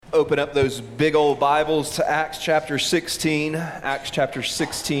Open up those big old Bibles to Acts chapter 16,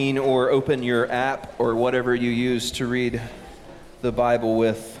 or open your app or whatever you use to read the Bible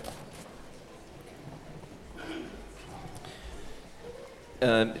with.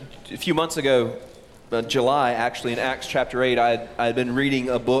 A few months ago, July actually, in Acts chapter 8, I had been reading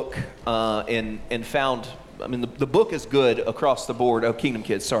a book and found, the book is good across the board. Oh, Kingdom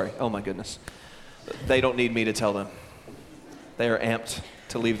Kids, sorry. Oh my goodness. They don't need me to tell them. They are amped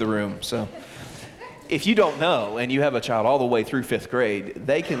to leave the room. So if you don't know and you have a child all the way through 5th grade,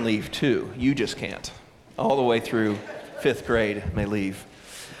 they can leave too. You just can't. All the way through 5th grade may leave.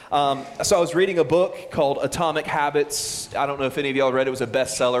 So I was reading a book called Atomic Habits. I don't know if any of y'all read it. It was a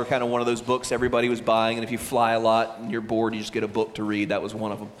bestseller, kind of one of those books everybody was buying. And if you fly a lot and you're bored, you just get a book to read. That was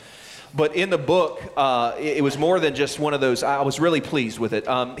one of them. But in the book, it was more than just one of those. I was really pleased with it.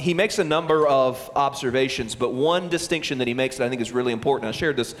 He makes a number of observations, but one distinction that he makes that I think is really important, I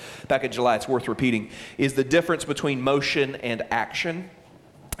shared this back in July, it's worth repeating, is the difference between motion and action.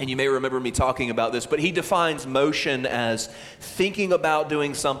 And you may remember me talking about this, but he defines motion as thinking about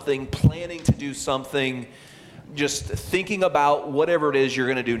doing something, planning to do something, just thinking about whatever it is you're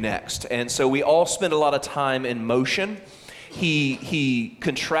going to do next. And so we all spend a lot of time in motion. He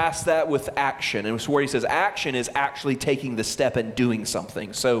contrasts that with action, and it's where he says action is actually taking the step and doing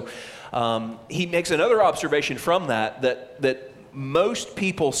something. So he makes another observation from that most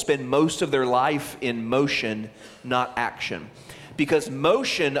people spend most of their life in motion, not action. Because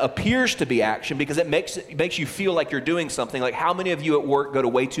motion appears to be action because it makes you feel like you're doing something. Like how many of you at work go to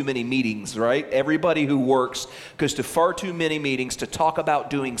way too many meetings, right? Everybody who works goes to far too many meetings to talk about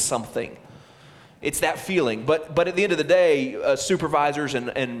doing something. It's that feeling, but at the end of the day, supervisors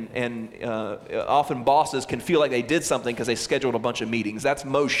and often bosses can feel like they did something because they scheduled a bunch of meetings. That's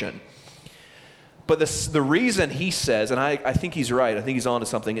motion. But the reason he says, and I think he's right, I think he's onto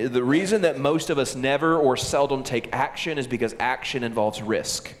something, the reason that most of us never or seldom take action is because action involves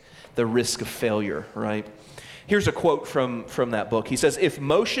risk, the risk of failure, right? Here's a quote from that book. He says, if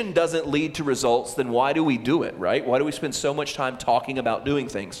motion doesn't lead to results, then why do we do it, right? Why do we spend so much time talking about doing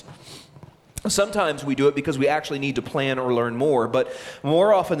things? Sometimes we do it because we actually need to plan or learn more, but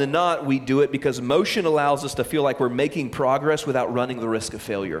more often than not, we do it because motion allows us to feel like we're making progress without running the risk of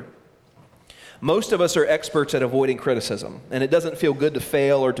failure. Most of us are experts at avoiding criticism, and it doesn't feel good to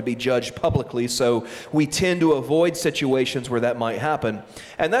fail or to be judged publicly, so we tend to avoid situations where that might happen.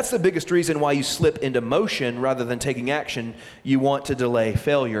 And that's the biggest reason why you slip into motion rather than taking action. You want to delay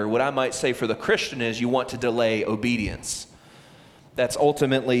failure. What I might say for the Christian is you want to delay obedience. That's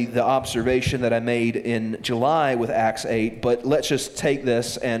ultimately the observation that I made in July with Acts 8, but let's just take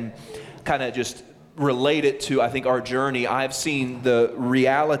this and kind of just relate it to, I think, our journey. I've seen the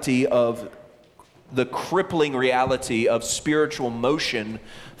crippling reality of spiritual motion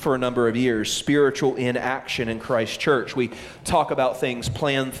for a number of years, spiritual inaction in Christ Church. We talk about things,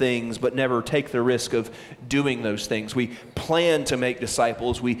 plan things, but never take the risk of doing those things. We plan to make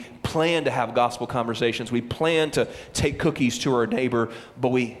disciples. We plan to have gospel conversations. We plan to take cookies to our neighbor, but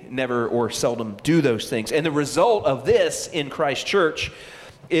we never or seldom do those things. And the result of this in Christ Church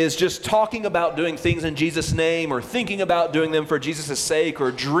is just talking about doing things in Jesus' name or thinking about doing them for Jesus' sake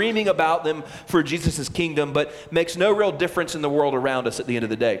or dreaming about them for Jesus' kingdom, but makes no real difference in the world around us at the end of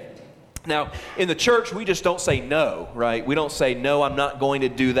the day. Now, in the church, we just don't say no, right? We don't say, no, I'm not going to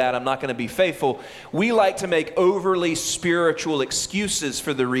do that. I'm not going to be faithful. We like to make overly spiritual excuses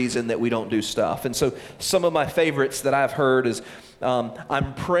for the reason that we don't do stuff. And so some of my favorites that I've heard is,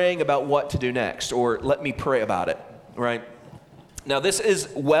 I'm praying about what to do next, or let me pray about it, right? Now, this is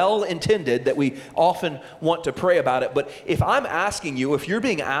well intended that we often want to pray about it, but if I'm asking you, if you're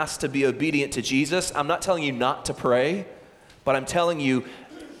being asked to be obedient to Jesus, I'm not telling you not to pray, but I'm telling you,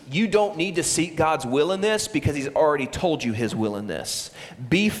 you don't need to seek God's will in this because he's already told you his will in this.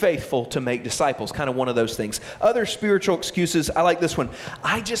 Be faithful to make disciples, kind of one of those things. Other spiritual excuses, I like this one.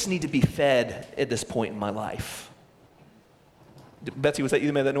 I just need to be fed at this point in my life. Betsy, was that you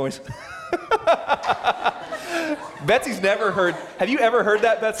that made that noise? Betsy's never heard. Have you ever heard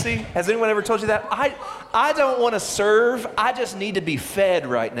that, Betsy? Has anyone ever told you that? I don't want to serve. I just need to be fed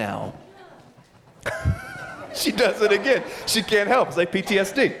right now. She does it again. She can't help. It's like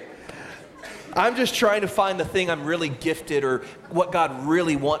PTSD. I'm just trying to find the thing I'm really gifted or what God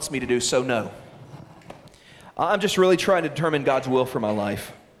really wants me to do, so no. I'm just really trying to determine God's will for my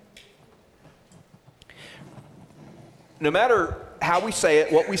life. No matter how we say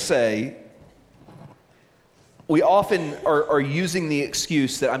it, what we say, we often are using the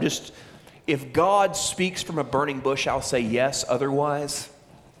excuse that if God speaks from a burning bush, I'll say yes. Otherwise,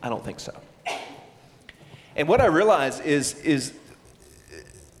 I don't think so. And what I realize is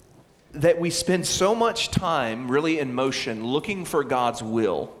that we spend so much time really in motion looking for God's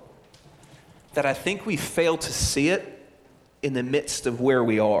will that I think we fail to see it in the midst of where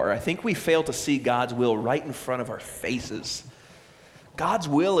we are. I think we fail to see God's will right in front of our faces. God's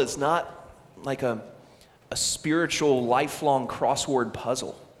will is not like a spiritual, lifelong crossword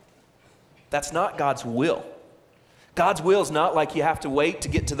puzzle. That's not God's will. God's will is not like you have to wait to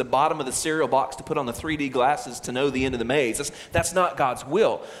get to the bottom of the cereal box to put on the 3D glasses to know the end of the maze. That's not God's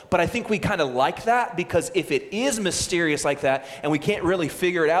will. But I think we kind of like that, because if it is mysterious like that and we can't really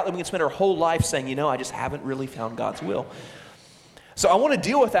figure it out, then we can spend our whole life saying, I just haven't really found God's will. So I want to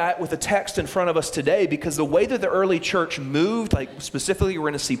deal with that with the text in front of us today, because the way that the early church moved, like specifically we're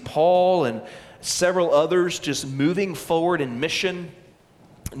going to see Paul and several others just moving forward in mission,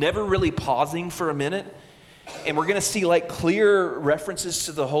 never really pausing for a minute. And we're going to see like clear references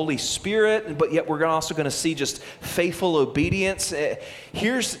to the Holy Spirit, but yet we're also going to see just faithful obedience.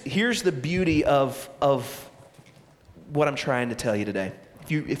 Here's the beauty of what I'm trying to tell you today.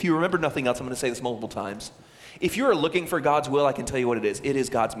 If you remember nothing else, I'm going to say this multiple times. If you're looking for God's will, I can tell you what it is. It is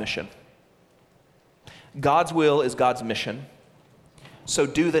God's mission. God's will is God's mission. So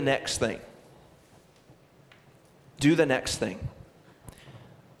do the next thing. Do the next thing.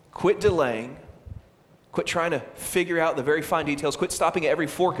 Quit delaying. Quit trying to figure out the very fine details. Quit stopping at every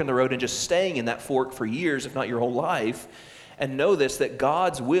fork in the road and just staying in that fork for years, if not your whole life. And know this, that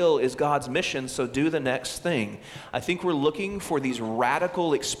God's will is God's mission, so do the next thing. I think we're looking for these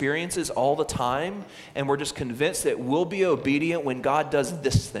radical experiences all the time, and we're just convinced that we'll be obedient when God does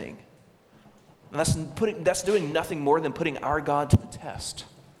this thing. And that's doing nothing more than putting our God to the test.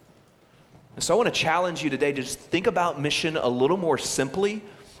 And so I want to challenge you today to just think about mission a little more simply.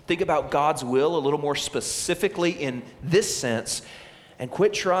 Think about God's will a little more specifically in this sense, and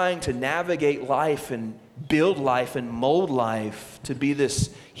quit trying to navigate life and build life and mold life to be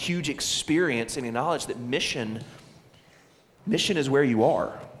this huge experience, and acknowledge that mission is where you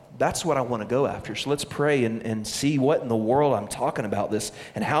are. That's what I want to go after. So let's pray and see what in the world I'm talking about this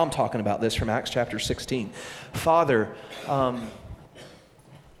and how I'm talking about this from Acts chapter 16. Father,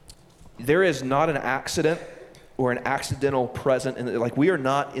 there is not an accident or an accidental present. Like, we are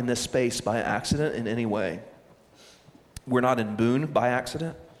not in this space by accident in any way. We're not in Boone by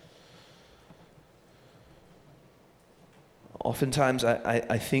accident. Oftentimes,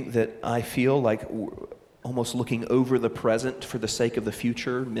 I think that I feel like we're almost looking over the present for the sake of the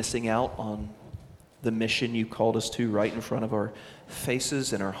future, missing out on the mission you called us to right in front of our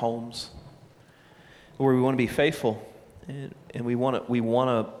faces and our homes, where we want to be faithful. And we want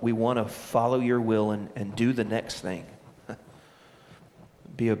to follow your will and do the next thing.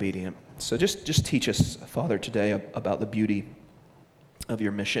 Be obedient. So just teach us, Father, today about the beauty of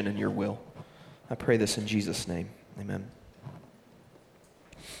your mission and your will. I pray this in Jesus' name. Amen.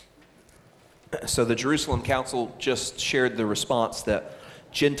 So the Jerusalem Council just shared the response that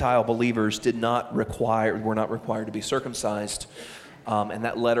Gentile believers were not required to be circumcised. And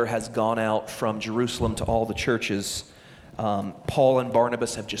that letter has gone out from Jerusalem to all the churches. Paul and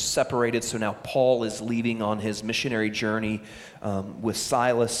Barnabas have just separated, so now Paul is leaving on his missionary journey with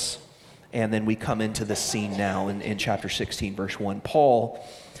Silas, and then we come into the scene now in chapter 16, verse 1. Paul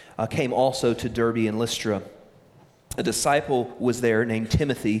came also to Derbe and Lystra. A disciple was there named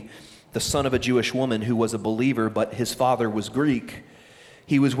Timothy, the son of a Jewish woman who was a believer, but his father was Greek.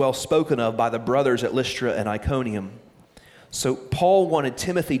 He was well spoken of by the brothers at Lystra and Iconium. So Paul wanted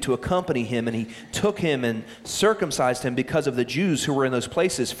Timothy to accompany him, and he took him and circumcised him because of the Jews who were in those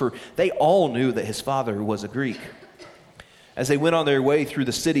places, for they all knew that his father was a Greek. As they went on their way through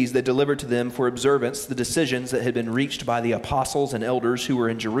the cities, they delivered to them for observance the decisions that had been reached by the apostles and elders who were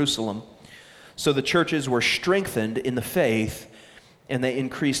in Jerusalem. So the churches were strengthened in the faith, and they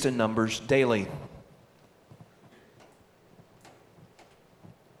increased in numbers daily.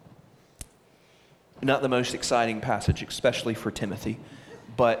 Not the most exciting passage, especially for Timothy,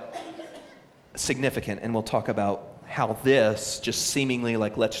 but significant. And we'll talk about how this, just seemingly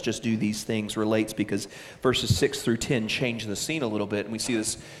like let's just do these things, relates, because verses 6 through 10 change the scene a little bit, and we see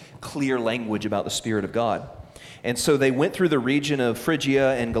this clear language about the Spirit of God. And so they went through the region of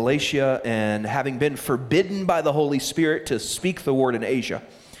Phrygia and Galatia, and having been forbidden by the Holy Spirit to speak the word in Asia.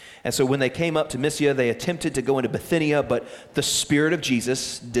 And so when they came up to Mysia, they attempted to go into Bithynia, but the Spirit of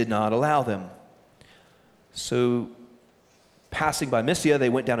Jesus did not allow them. So passing by Mysia, they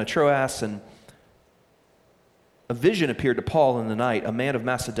went down to Troas, and a vision appeared to Paul in the night, a man of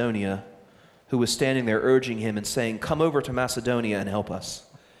Macedonia who was standing there urging him and saying, "Come over to Macedonia and help us."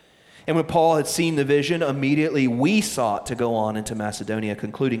 And when Paul had seen the vision, immediately we sought to go on into Macedonia,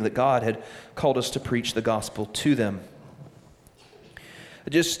 concluding that God had called us to preach the gospel to them.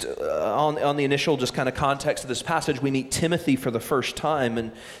 Just on the initial just kind of context of this passage, we meet Timothy for the first time,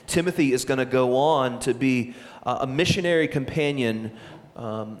 and Timothy is going to go on to be a missionary companion,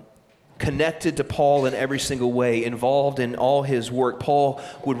 connected to Paul in every single way, involved in all his work. Paul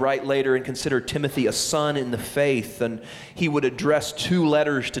would write later and consider Timothy a son in the faith, and he would address 2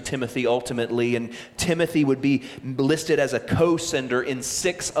 letters to Timothy ultimately, and Timothy would be listed as a co-sender in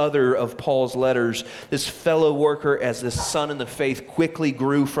 6 other of Paul's letters. This fellow worker as this son in the faith quickly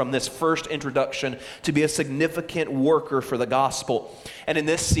grew from this first introduction to be a significant worker for the gospel. And in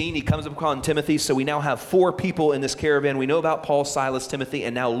this scene, he comes upon Timothy, so we now have 4 people in this caravan. We know about Paul, Silas, Timothy,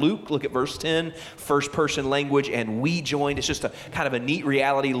 and now Luke. Look at verse 10, first person language, and we joined. It's just a kind of a neat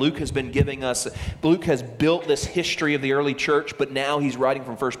reality Luke has been giving us. Luke has built this history of the early church, but now he's writing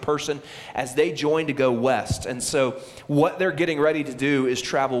from first person as they join to go west. And so what they're getting ready to do is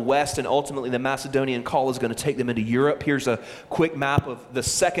travel west, and ultimately the Macedonian call is going to take them into Europe. Here's a quick map of the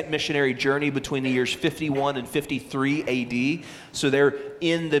second missionary journey between the years 51 and 53 AD. So they're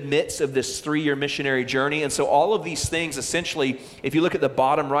in the midst of this 3-year missionary journey. And so all of these things, essentially, if you look at the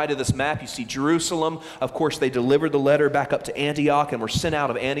bottom right of this map, you see Jerusalem. Of course, they delivered the letter back up to Antioch and were sent out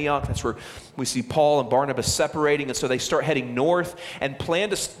of Antioch. That's where we see Paul and Barnabas separating. And so they start heading north and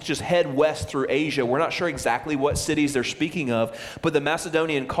plan to just head west through Asia. We're not sure exactly what cities they're speaking of, but the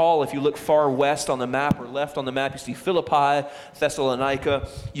Macedonian call, if you look far west on the map or left on the map, you see Philippi, Thessalonica.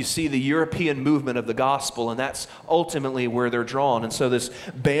 You see the European movement of the gospel, and that's ultimately where they're drawn. And so this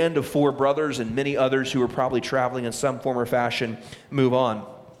band of 4 brothers and many others who are probably traveling in some form or fashion move on.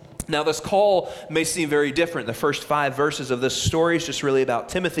 Now, this call may seem very different. The first 5 verses of this story is just really about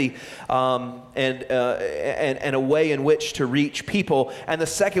Timothy and a way in which to reach people. And the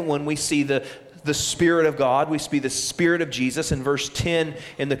second one, we see the Spirit of God. We see the Spirit of Jesus. In verse 10,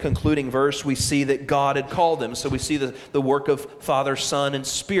 in the concluding verse, we see that God had called them. So we see the work of Father, Son, and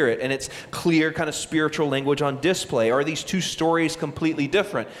Spirit. And it's clear kind of spiritual language on display. Are these 2 stories completely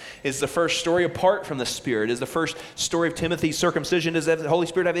different? Is the first story apart from the Spirit? Is the first story of Timothy's circumcision, does the Holy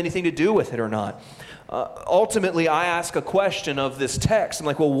Spirit have anything to do with it or not? Ultimately, I ask a question of this text. I'm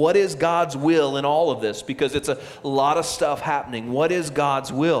like, well, what is God's will in all of this? Because it's a lot of stuff happening. What is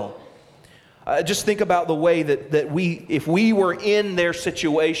God's will? Just think about the way that we, if we were in their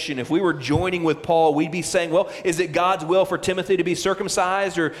situation, if we were joining with Paul, we'd be saying, well, is it God's will for Timothy to be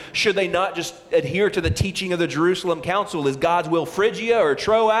circumcised, or should they not just adhere to the teaching of the Jerusalem Council? Is God's will Phrygia or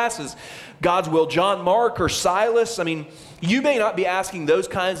Troas? Is God's will John Mark or Silas? I mean, you may not be asking those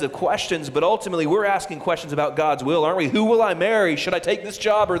kinds of questions, but ultimately we're asking questions about God's will, aren't we? Who will I marry? Should I take this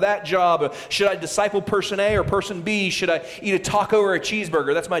job or that job? Should I disciple person A or person B? Should I eat a taco or a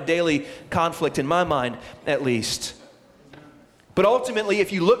cheeseburger? That's my daily conflict in my mind, at least. But ultimately,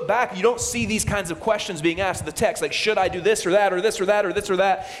 if you look back, you don't see these kinds of questions being asked in the text, like, should I do this or that or this or that or this or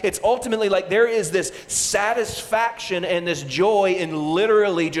that? It's ultimately like there is this satisfaction and this joy in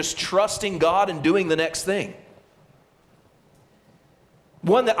literally just trusting God and doing the next thing.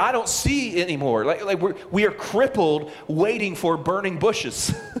 One that I don't see anymore. Like we are crippled waiting for burning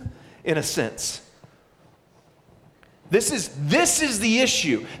bushes, in a sense. This is the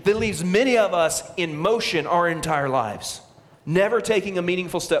issue that leaves many of us in motion our entire lives, never taking a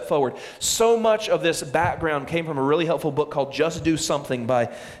meaningful step forward. So much of this background came from a really helpful book called Just Do Something by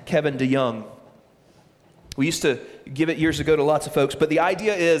Kevin DeYoung. We used to give it years ago to lots of folks, but the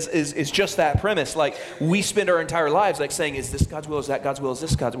idea is just that premise. Like, we spend our entire lives like saying, is this God's will? Is that God's will? Is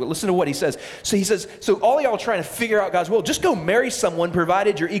this God's will? Listen to what he says. So he says, so all y'all trying to figure out God's will, just go marry someone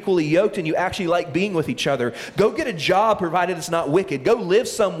provided you're equally yoked and you actually like being with each other. Go get a job provided it's not wicked. Go live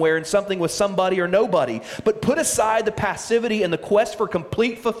somewhere in something with somebody or nobody. But put aside the passivity and the quest for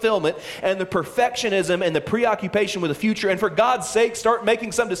complete fulfillment and the perfectionism and the preoccupation with the future. And for God's sake, start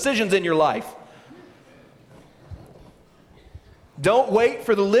making some decisions in your life. Don't wait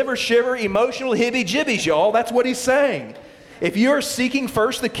for the liver shiver emotional hibby-jibbies, y'all. That's what he's saying. If you're seeking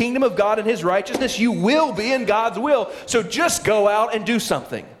first the kingdom of God and his righteousness, you will be in God's will. So just go out and do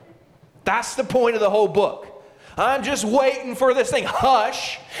something. That's the point of the whole book. I'm just waiting for this thing.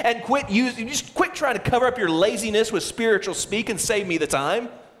 Hush and quit trying to cover up your laziness with spiritual speak and save me the time.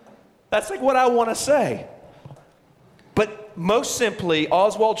 That's like what I want to say. But most simply,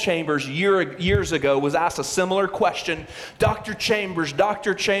 Oswald Chambers years ago was asked a similar question. Dr. Chambers,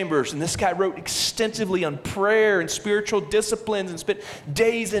 and this guy wrote extensively on prayer and spiritual disciplines and spent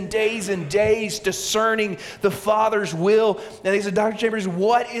days and days and days discerning the Father's will. And he said, Dr. Chambers,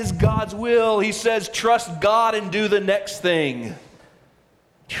 what is God's will? He says, trust God and do the next thing.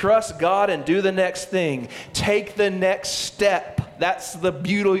 Trust God and do the next thing. Take the next step. That's the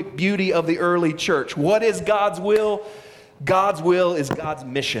beauty of the early church. What is God's will? God's will is God's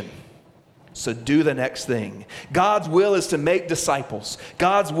mission. So do the next thing. God's will is to make disciples.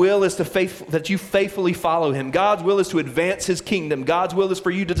 God's will is that you faithfully follow him. God's will is to advance his kingdom. God's will is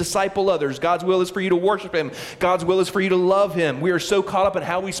for you to disciple others. God's will is for you to worship him. God's will is for you to love him. We are so caught up in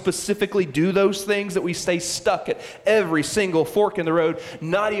how we specifically do those things that we stay stuck at every single fork in the road,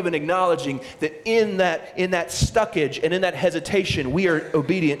 not even acknowledging that in that stuckage and in that hesitation, we are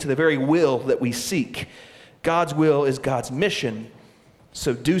obedient to the very will that we seek. God's will is God's mission.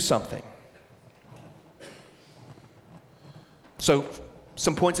 So do something. So,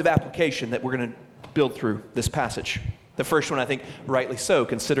 some points of application that we're going to build through this passage. The first one, I think, rightly so,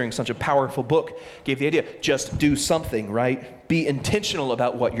 considering such a powerful book, gave the idea, just do something, right? Be intentional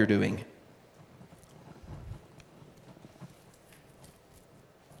about what you're doing.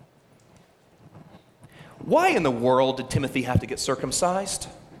 Why in the world did Timothy have to get circumcised?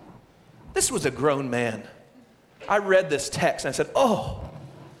 This was a grown man. I read this text and I said, oh,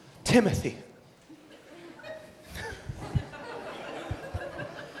 Timothy.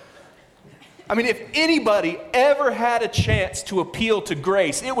 I mean, if anybody ever had a chance to appeal to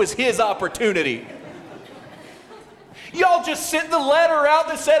grace, it was his opportunity. Y'all just sent the letter out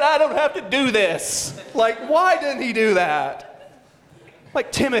that said, I don't have to do this. Like, why didn't he do that?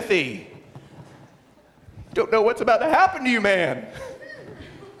 Like, Timothy, don't know what's about to happen to you, man.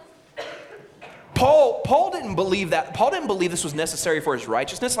 Paul didn't believe that. Paul didn't believe this was necessary for his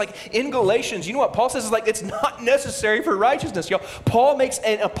righteousness. Like in Galatians, you know what Paul says is like, it's not necessary for righteousness, y'all. Paul makes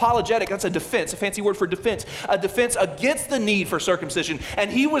an apologetic, that's a defense, a fancy word for defense, a defense against the need for circumcision. And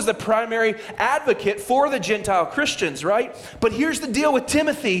he was the primary advocate for the Gentile Christians, right? But here's the deal with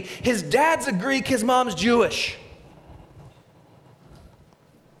Timothy. His dad's a Greek, his mom's Jewish.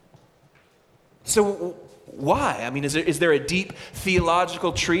 So why? I mean, is there a deep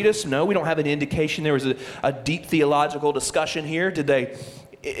theological treatise? No, we don't have an indication there was a deep theological discussion here.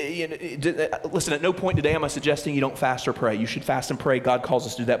 Listen, at no point today am I suggesting you don't fast or pray. You should fast and pray. God calls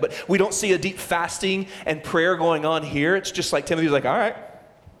us to do that. But we don't see a deep fasting and prayer going on here. It's just like Timothy's like, all right.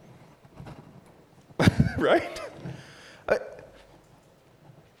 Right?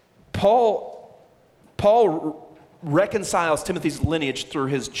 Paul reconciles Timothy's lineage through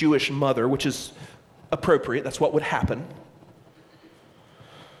his Jewish mother, which is appropriate. That's what would happen.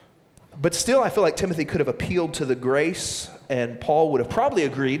 But still, I feel like Timothy could have appealed to the grace, and Paul would have probably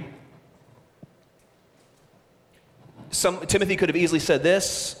agreed. Timothy could have easily said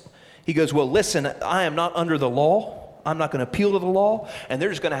this. He goes, well, listen, I am not under the law. I'm not going to appeal to the law, and they're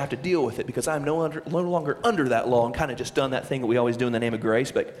just going to have to deal with it because I'm no longer under that law and kind of just done that thing that we always do in the name of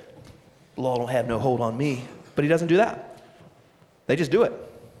grace, but the law don't have no hold on me. But he doesn't do that. They just do it.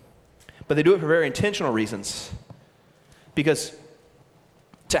 But they do it for very intentional reasons. Because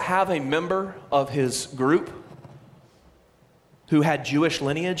to have a member of his group who had Jewish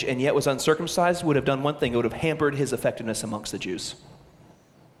lineage and yet was uncircumcised would have done one thing. It would have hampered his effectiveness amongst the Jews.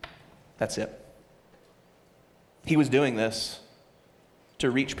 That's it. He was doing this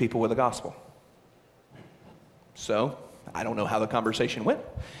to reach people with the gospel. So, I don't know how the conversation went.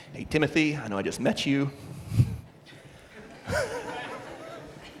 Hey, Timothy, I know I just met you.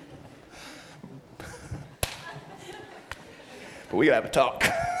 But we gotta have a talk.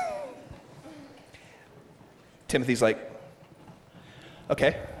 Timothy's like,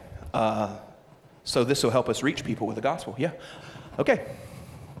 okay, so this will help us reach people with the gospel. Yeah, okay.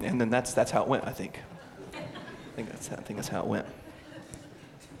 And then that's how it went, I think. I think that's how it went.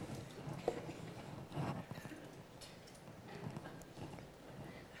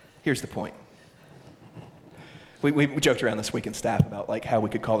 Here's the point. We joked around this week in staff about like how we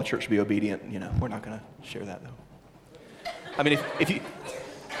could call the church to be obedient. You know, we're not going to share that though. I mean, if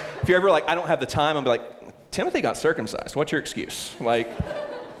you're ever like, I don't have the time, I'm like, Timothy got circumcised. What's your excuse? Like,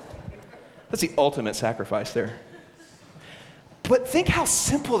 that's the ultimate sacrifice there. But think how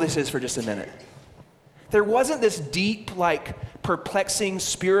simple this is for just a minute. There wasn't this deep, like, perplexing,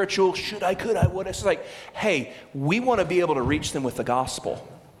 spiritual, should I, could I, would I. It's like, hey, we want to be able to reach them with the gospel.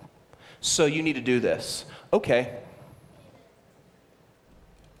 So you need to do this. Okay.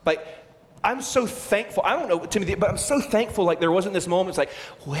 Like, I'm so thankful. I don't know, Timothy, but I'm so thankful like there wasn't this moment. It's like,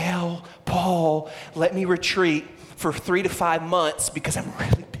 well, Paul, let me retreat for 3 to 5 months because I'm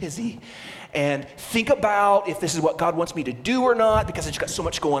really busy. And think about if this is what God wants me to do or not because I just got so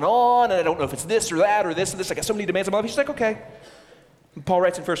much going on and I don't know if it's this or that or this and this. I got so many demands on my life. He's like, okay. And Paul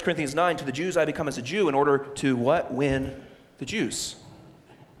writes in 1 Corinthians 9, to the Jews I become as a Jew in order to what? Win the Jews.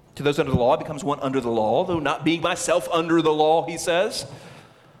 To those under the law, I becomes one under the law, though not being myself under the law, he says,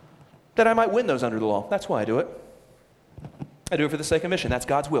 that I might win those under the law. That's why I do it. I do it for the sake of mission. That's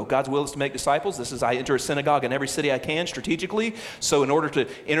God's will. God's will is to make disciples. I enter a synagogue in every city I can strategically. So in order to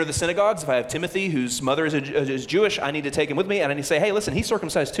enter the synagogues, if I have Timothy, whose mother is Jewish, I need to take him with me, and I need to say, hey, listen, he's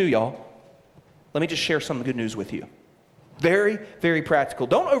circumcised too, y'all. Let me just share some good news with you. Very, very practical.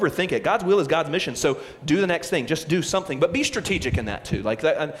 Don't overthink it. God's will is God's mission, so do the next thing. Just do something, but be strategic in that too. Like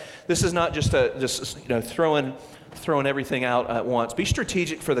that, this is not just throwing everything out at once. Be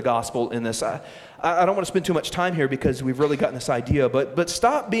strategic for the gospel in this. I don't want to spend too much time here because we've really gotten this idea, but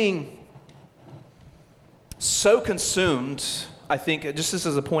stop being so consumed. I think just this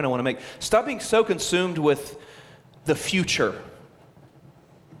is a point I want to make. Stop being so consumed with the future,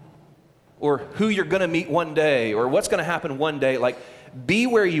 or who you're going to meet one day, or what's going to happen one day. Like, be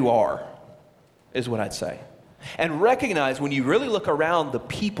where you are, is what I'd say. And recognize when you really look around the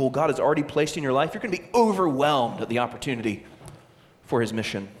people God has already placed in your life, you're going to be overwhelmed at the opportunity for his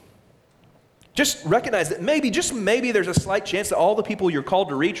mission. Just recognize that maybe, just maybe, there's a slight chance that all the people you're called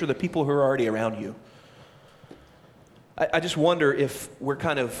to reach are the people who are already around you. I just wonder if we're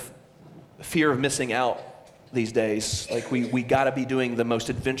kind of fear of missing out these days. Like we got to be doing the most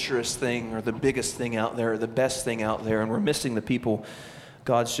adventurous thing or the biggest thing out there or the best thing out there, and we're missing the people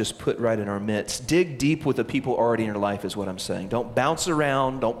God's just put right in our midst. Dig deep with the people already in your life is what I'm saying. Don't bounce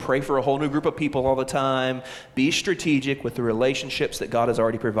around. Don't pray for a whole new group of people all the time. Be strategic with the relationships that God has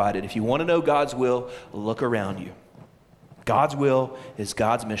already provided. If you want to know God's will, look around you. God's will is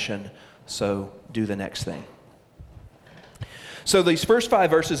God's mission, so do the next thing. So these first 5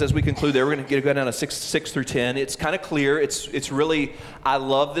 verses, as we conclude there, we're going to go down to 6 through 10. It's kind of clear. It's really, I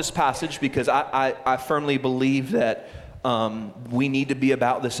love this passage because I firmly believe that we need to be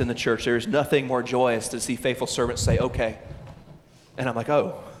about this in the church. There's nothing more joyous to see faithful servants say, okay. And I'm like,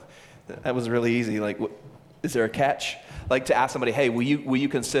 oh, that was really easy. Like, is there a catch? Like to ask somebody, hey, will you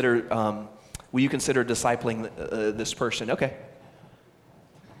consider discipling this person? Okay.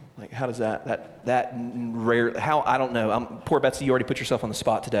 Like, how does that rare, how, I don't know. Poor Betsy, you already put yourself on the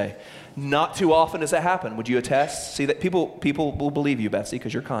spot today. Not too often does that happen. Would you attest? See, that people will believe you, Betsy,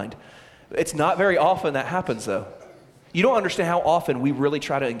 because you're kind. It's not very often that happens, though. You don't understand how often we really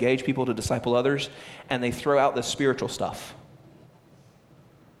try to engage people to disciple others, and they throw out the spiritual stuff.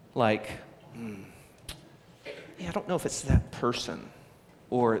 Like, I don't know if it's that person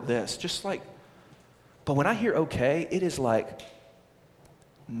or this. Just like, but when I hear okay, it is like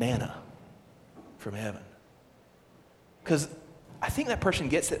manna from heaven. Because I think that person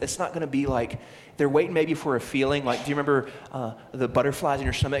gets that it's not going to be like, they're waiting maybe for a feeling. Like, do you remember the butterflies in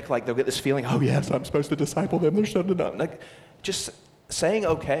your stomach? Like, they'll get this feeling, oh yes, I'm supposed to disciple them. They're shutting it up. Like, just saying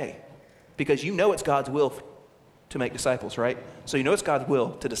okay, because you know it's God's will to make disciples, right? So you know it's God's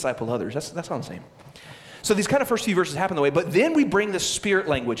will to disciple others. That's all I'm saying. So these kind of first few verses happen the way, but then we bring the spirit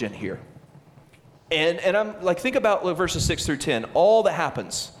language in here. And I'm like, think about verses 6 through 10, all that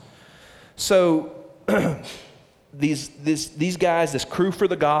happens. So these guys, this crew for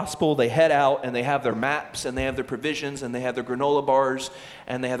the gospel, they head out and they have their maps and they have their provisions and they have their granola bars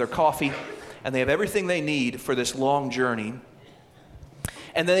and they have their coffee and they have everything they need for this long journey.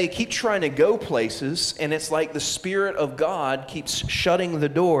 And then they keep trying to go places, and it's like the Spirit of God keeps shutting the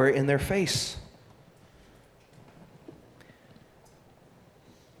door in their face.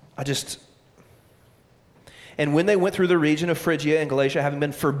 And when they went through the region of Phrygia and Galatia, having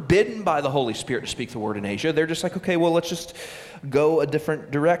been forbidden by the Holy Spirit to speak the word in Asia, they're just like, okay, well, let's just go a different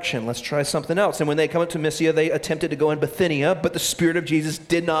direction. Let's try something else. And when they come up to Mysia, they attempted to go in Bithynia, but the Spirit of Jesus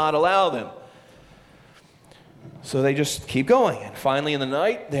did not allow them. So they just keep going. And finally in the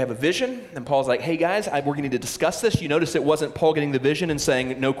night, they have a vision. And Paul's like, hey guys, we're going to need to discuss this. You notice it wasn't Paul getting the vision and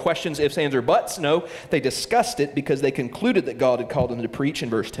saying no questions, ifs, ands, or buts. No, they discussed it because they concluded that God had called them to preach in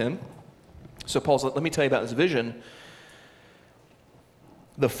verse 10. So Paul's like, let me tell you about this vision.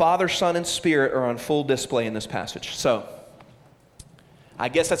 The Father, Son, and Spirit are on full display in this passage. So I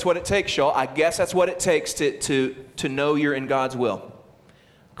guess that's what it takes, y'all. I guess that's what it takes to know you're in God's will.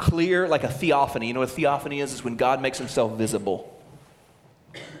 Clear, like a theophany. You know what a theophany is? It's when God makes himself visible.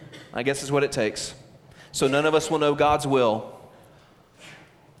 I guess is what it takes. So none of us will know God's will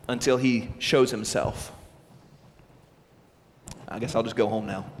until he shows himself. I guess I'll just go home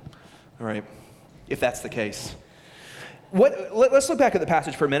now. All right, if that's the case. Let's look back at the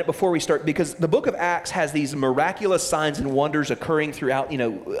passage for a minute before we start, because the book of Acts has these miraculous signs and wonders occurring throughout,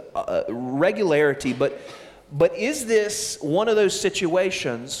 regularity, but is this one of those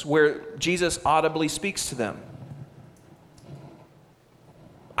situations where Jesus audibly speaks to them?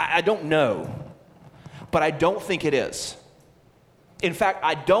 I don't know, but I don't think it is. In fact,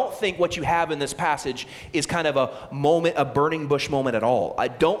 I don't think what you have in this passage is kind of a burning bush moment at all. I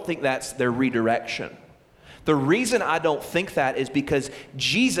don't think that's their redirection. The reason I don't think that is because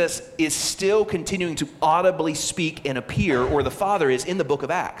Jesus is still continuing to audibly speak and appear, or the Father is, in the book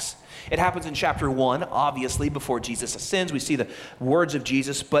of Acts. It happens in chapter 1, obviously, before Jesus ascends. We see the words of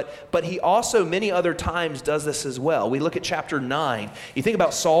Jesus, but he also many other times does this as well. We look at chapter 9. You think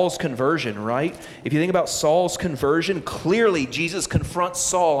about Saul's conversion, right? If you think about Saul's conversion, clearly Jesus confronts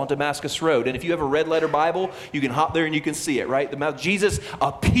Saul on Damascus Road. And if you have a red letter Bible, you can hop there and you can see it, right? Jesus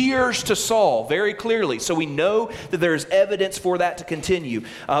appears to Saul very clearly. So we know that there's evidence for that to continue.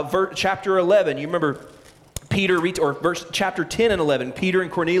 Chapter 11, you remember chapter 10 and 11, Peter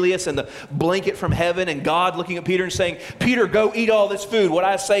and Cornelius and the blanket from heaven and God looking at Peter and saying, Peter, go eat all this food. What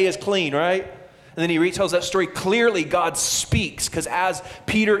I say is clean, right? And then he retells that story. Clearly, God speaks, because as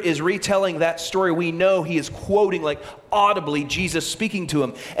Peter is retelling that story, we know he is quoting, like audibly, Jesus speaking to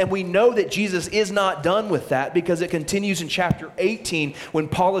him. And we know that Jesus is not done with that, because it continues in chapter 18 when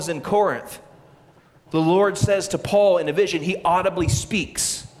Paul is in Corinth. The Lord says to Paul in a vision, he audibly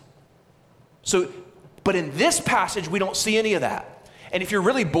speaks. But in this passage, we don't see any of that. And if you're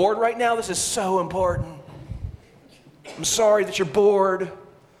really bored right now, this is so important. I'm sorry that you're bored.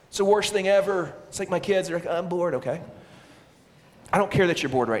 It's the worst thing ever. It's like my kids are like, I'm bored, okay? I don't care that you're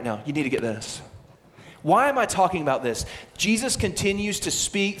bored right now. You need to get this. Why am I talking about this? Jesus continues to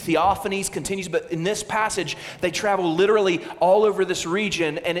speak, theophanies continues, but in this passage, they travel literally all over this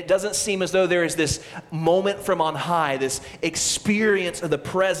region, and it doesn't seem as though there is this moment from on high, this experience of the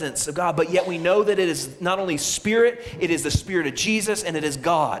presence of God, but yet we know that it is not only Spirit, it is the Spirit of Jesus, and it is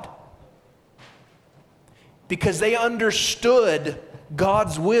God. Because they understood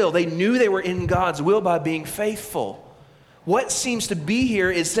God's will. They knew they were in God's will by being faithful. What seems to be here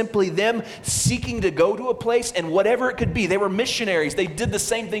is simply them seeking to go to a place, and whatever it could be. They were missionaries. They did the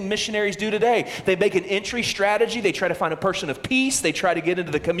same thing missionaries do today. They make an entry strategy. They try to find a person of peace. They try to get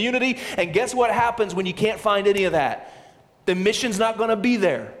into the community. And guess what happens when you can't find any of that? The mission's not going to be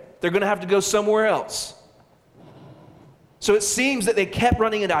there. They're going to have to go somewhere else. So it seems that they kept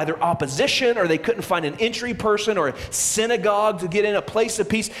running into either opposition, or they couldn't find an entry person or a synagogue to get in, a place of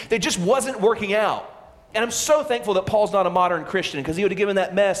peace. It just wasn't working out. And I'm so thankful that Paul's not a modern Christian, because he would have given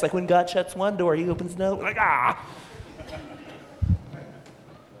that mess, like when God shuts one door, he opens another. Like,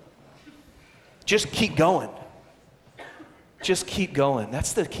 Just keep going. Just keep going.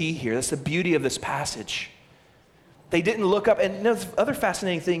 That's the key here. That's the beauty of this passage. They didn't look up. And the other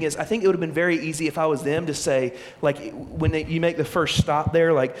fascinating thing is, I think it would have been very easy if I was them to say, like, when you make the first stop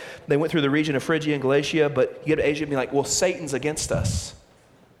there, like they went through the region of Phrygia and Galatia, but you get to Asia and be like, well, Satan's against us.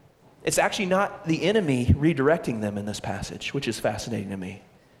 It's actually not the enemy redirecting them in this passage, which is fascinating to me.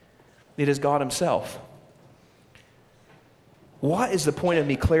 It is God himself. What is the point of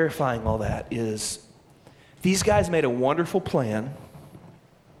me clarifying all that is these guys made a wonderful plan.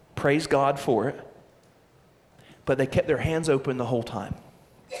 Praise God for it. But they kept their hands open the whole time.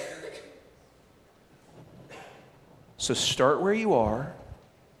 So start where you are.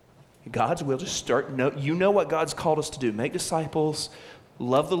 God's will, just start. You know what God's called us to do. Make disciples.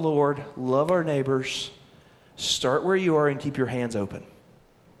 Love the Lord, love our neighbors. Start where you are and keep your hands open.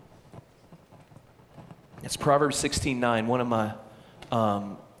 It's Proverbs 16:9,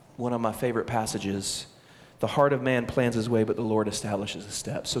 one of my favorite passages. The heart of man plans his way, but the Lord establishes his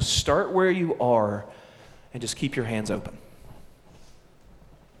steps. So start where you are and just keep your hands open.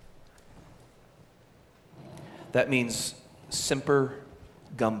 That means semper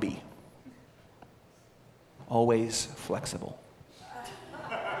gumby. Always flexible.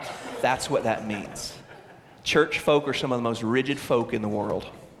 That's what that means. Church folk are some of the most rigid folk in the world.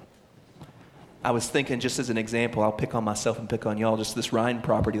 I was thinking, just as an example, I'll pick on myself and pick on y'all, just this Ryan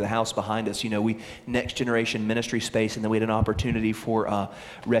property, the house behind us, we next generation ministry space, and then we had an opportunity for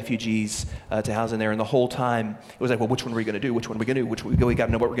refugees to house in there. And the whole time, it was like, well, which one are we going to do? Which one are we going to do? We got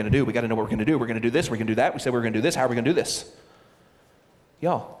to know what we're going to do. We got to know what we're going to do. We're going to do this. We're going to do that. We said we're going to do this. How are we going to do this?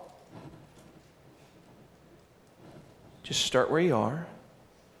 Y'all, just start where you are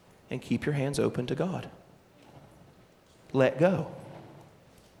and keep your hands open to God. Let go.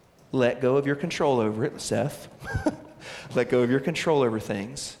 Let go of your control over it, Seth. Let go of your control over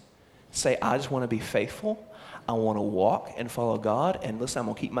things. Say, I just want to be faithful. I want to walk and follow God. And listen, I'm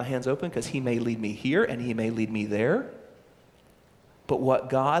going to keep my hands open because he may lead me here and he may lead me there. But what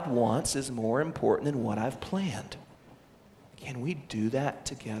God wants is more important than what I've planned. Can we do that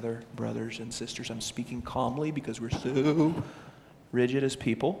together, brothers and sisters? I'm speaking calmly because we're so rigid as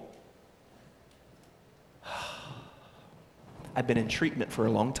people. I've been in treatment for a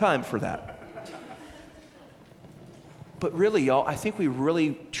long time for that. But really, y'all, I think we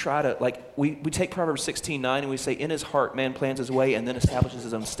really try to, we take Proverbs 16:9 and we say, in his heart, man plans his way and then establishes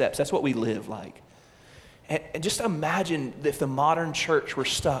his own steps. That's what we live like. And just imagine if the modern church were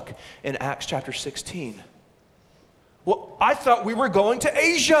stuck in Acts chapter 16. Well, I thought we were going to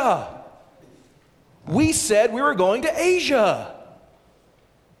Asia. We said we were going to Asia.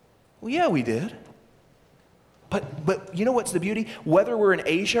 Well, yeah, we did. But you know what's the beauty? Whether we're in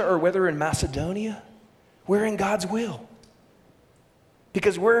Asia or whether we're in Macedonia, we're in God's will.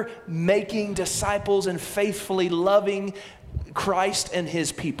 Because we're making disciples and faithfully loving Christ and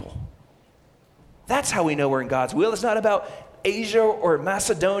his people. That's how we know we're in God's will. It's not about Asia or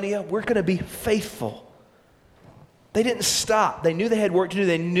Macedonia. We're going to be faithful. They didn't stop. They knew they had work to do.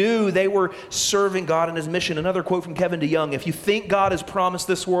 They knew they were serving God in his mission. Another quote from Kevin DeYoung: if you think God has promised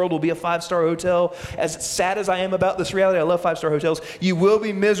this world will be a 5-star hotel, as sad as I am about this reality, I love 5-star hotels, you will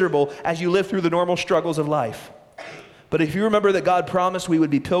be miserable as you live through the normal struggles of life. But if you remember that God promised we would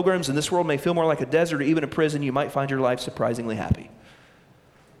be pilgrims and this world may feel more like a desert or even a prison, you might find your life surprisingly happy.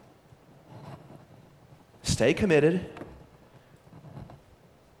 Stay committed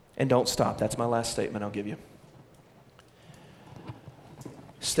and don't stop. That's my last statement I'll give you.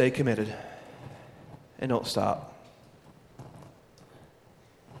 Stay committed and don't stop.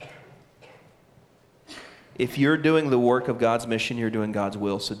 If you're doing the work of God's mission, you're doing God's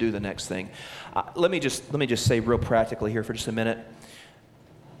will, so do the next thing. Let me just say real practically here for just a minute.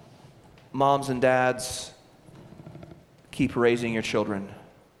 Moms and dads, keep raising your children,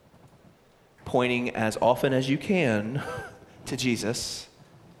 pointing as often as you can to Jesus.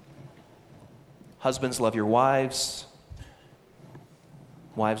 Husbands, love your wives.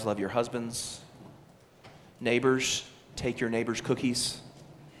 Wives, love your husbands. Neighbors, take your neighbor's cookies.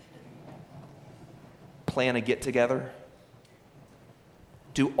 Plan a get-together.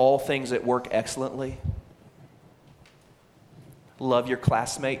 Do all things at work excellently. Love your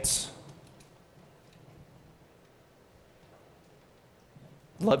classmates.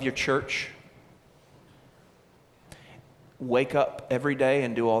 Love your church. Wake up every day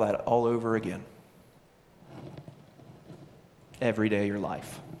and do all that all over again. Every day of your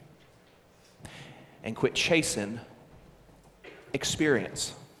life. And quit chasing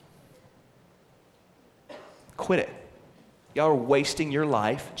experience. Quit it. Y'all are wasting your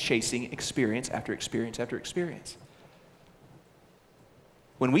life chasing experience after experience after experience.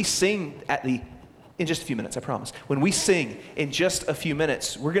 When we sing in just a few minutes, I promise. When we sing in just a few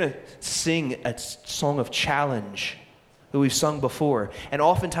minutes, we're going to sing a song of challenge that we've sung before. And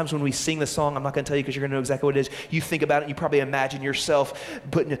oftentimes when we sing the song, I'm not going to tell you because you're going to know exactly what it is. You think about it, you probably imagine yourself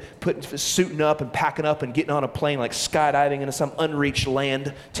suiting up and packing up and getting on a plane, like skydiving into some unreached land,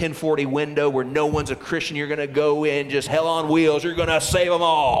 1040 window where no one's a Christian. You're going to go in, just hell on wheels. You're going to save them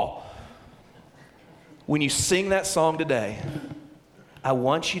all. When you sing that song today, I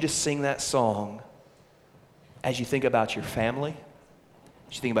want you to sing that song as you think about your family,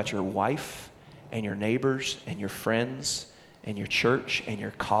 as you think about your wife, and your neighbors, and your friends, and your church, and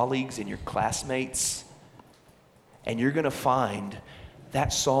your colleagues, and your classmates. And you're going to find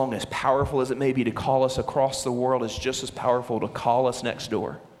that song, as powerful as it may be to call us across the world, is just as powerful to call us next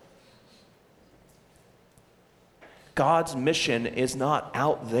door. God's mission is not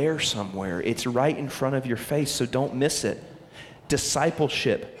out there somewhere. It's right in front of your face, so don't miss it.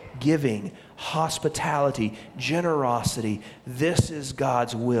 Discipleship, giving, hospitality, generosity. This is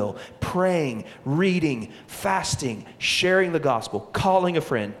God's will. Praying, reading, fasting, sharing the gospel, calling a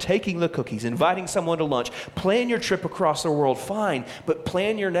friend, taking the cookies, inviting someone to lunch. Plan your trip across the world, fine, but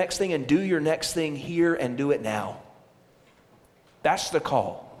plan your next thing and do your next thing here and do it now. That's the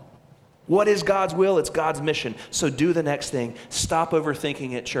call. What is God's will? It's God's mission. So do the next thing. Stop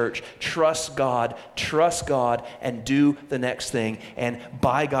overthinking at church. Trust God, and do the next thing. And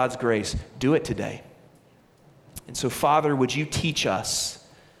by God's grace, do it today. And so, Father, would you teach us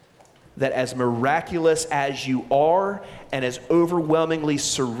that as miraculous as you are and as overwhelmingly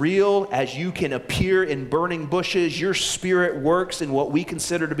surreal as you can appear in burning bushes, your Spirit works in what we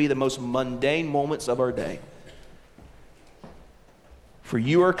consider to be the most mundane moments of our day. For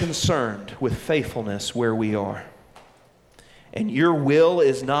you are concerned with faithfulness where we are. And your will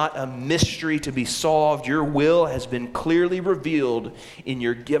is not a mystery to be solved. Your will has been clearly revealed in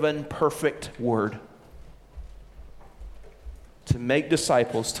your given perfect word. To make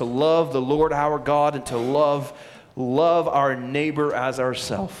disciples, to love the Lord our God, and to love our neighbor as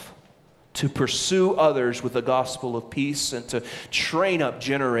ourselves. To pursue others with the gospel of peace and to train up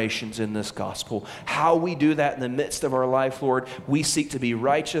generations in this gospel. How we do that in the midst of our life, Lord, we seek to be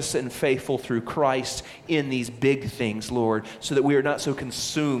righteous and faithful through Christ in these big things, Lord, so that we are not so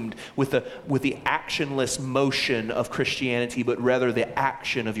consumed with the actionless motion of Christianity, but rather the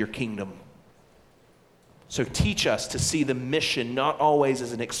action of your kingdom. So teach us to see the mission not always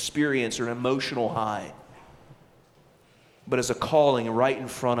as an experience or an emotional high, but as a calling right in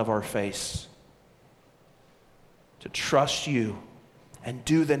front of our face to trust you and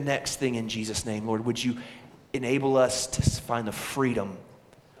do the next thing in Jesus' name. Lord, would you enable us to find the freedom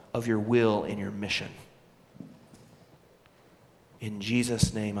of your will and your mission. In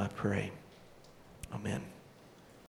Jesus' name I pray. Amen.